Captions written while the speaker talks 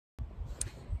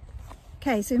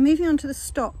Okay, so moving on to the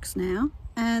stalks now,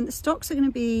 and the stalks are going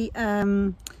to be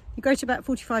they grow to about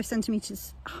 45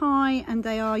 centimeters high, and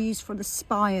they are used for the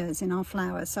spires in our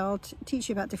flowers. So I'll teach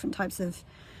you about different types of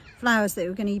flowers that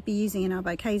we're going to be using in our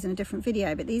bouquets in a different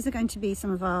video, but these are going to be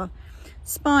some of our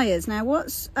spires. Now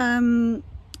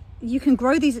you can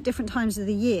grow these at different times of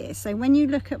the year. So when you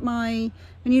look at when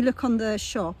you look on the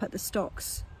shop at the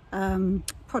stalks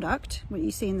product, what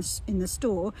you see in the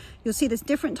store, you'll see there's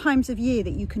different times of year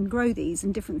that you can grow these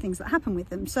and different things that happen with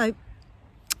them. So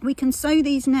we can sow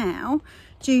these now,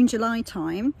 June, July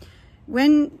time,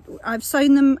 when I've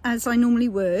sown them as I normally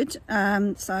would.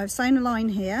 So I've sown a line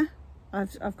here.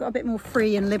 I've got a bit more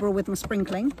free and liberal with my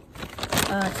sprinkling,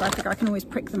 so I think I can always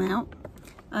prick them out.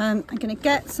 I'm going to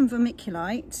get some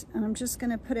vermiculite, and I'm just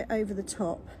going to put it over the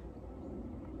top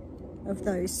of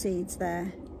those seeds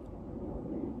there.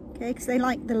 Okay, because they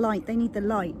like the light, they need the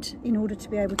light in order to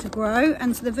be able to grow,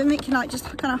 and so the vermiculite just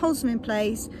kind of holds them in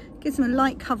place, gives them a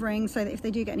light covering so that if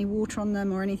they do get any water on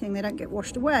them or anything, they don't get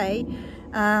washed away.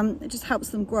 It just helps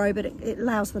them grow, but it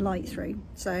allows the light through.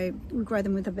 So we grow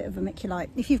them with a bit of vermiculite.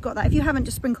 If you've got that, if you haven't,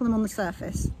 just sprinkle them on the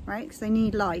surface, right? Because they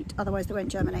need light, otherwise they won't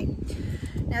germinate.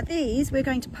 Now these we're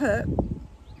going to put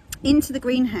into the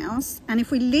greenhouse, and if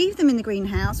we leave them in the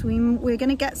greenhouse, we're going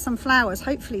to get some flowers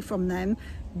hopefully from them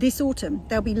this autumn.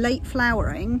 They'll be late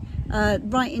flowering,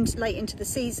 late into the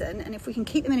season, and if we can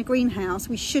keep them in a greenhouse,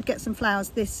 we should get some flowers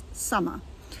this summer.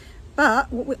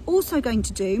 But what we're also going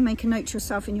to do, make a note to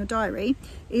yourself in your diary,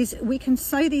 is we can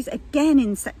sow these again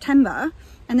in September,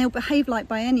 and they'll behave like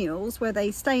biennials where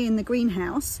they stay in the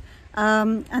greenhouse,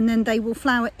 and then they will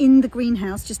flower in the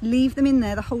greenhouse. Just leave them in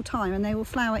there the whole time, and they will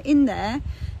flower in there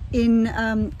in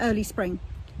early spring.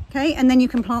 Okay, and then you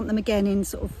can plant them again in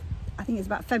sort of, I think it's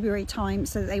about February time,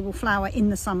 so that they will flower in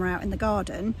the summer out in the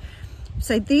garden.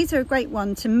 So these are a great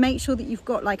one to make sure that you've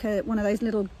got like one of those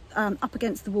little up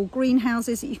against the wall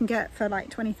greenhouses that you can get for like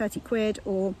 20-30 quid,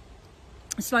 or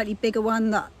a slightly bigger one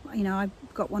that, you know, I've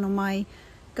got one on my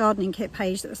gardening kit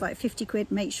page that was like 50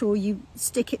 quid. Make sure you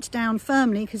stick it down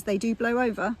firmly because they do blow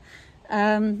over,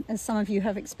 as some of you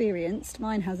have experienced.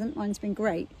 Mine hasn't, mine's been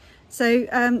great.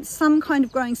 So some kind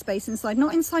of growing space inside,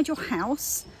 not inside your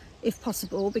house if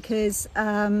possible, because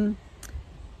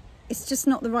it's just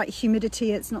not the right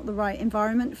humidity, it's not the right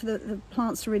environment for the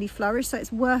plants to really flourish. So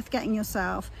it's worth getting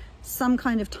yourself some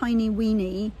kind of tiny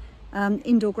weeny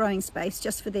indoor growing space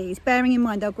just for these, bearing in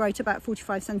mind they'll grow to about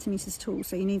 45 centimeters tall,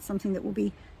 so you need something that will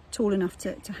be tall enough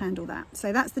to handle that.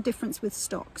 So that's the difference with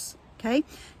stalks. Okay,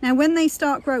 now when they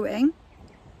start growing,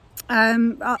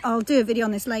 I'll do a video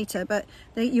on this later, but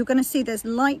you're going to see there's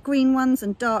light green ones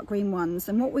and dark green ones,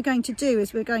 and what we're going to do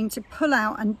is we're going to pull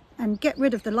out and get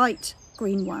rid of the light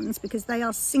green ones because they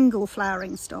are single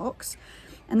flowering stalks,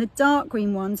 and the dark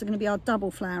green ones are going to be our double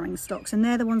flowering stalks, and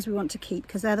they're the ones we want to keep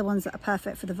because they're the ones that are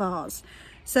perfect for the vase.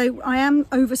 So I am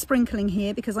over sprinkling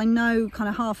here because I know kind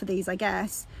of half of these, I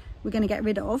guess, we're going to get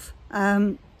rid of,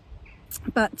 yeah,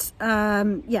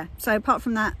 so apart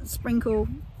from that, sprinkle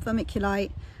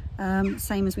vermiculite,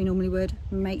 same as we normally would.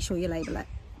 Make sure you label it.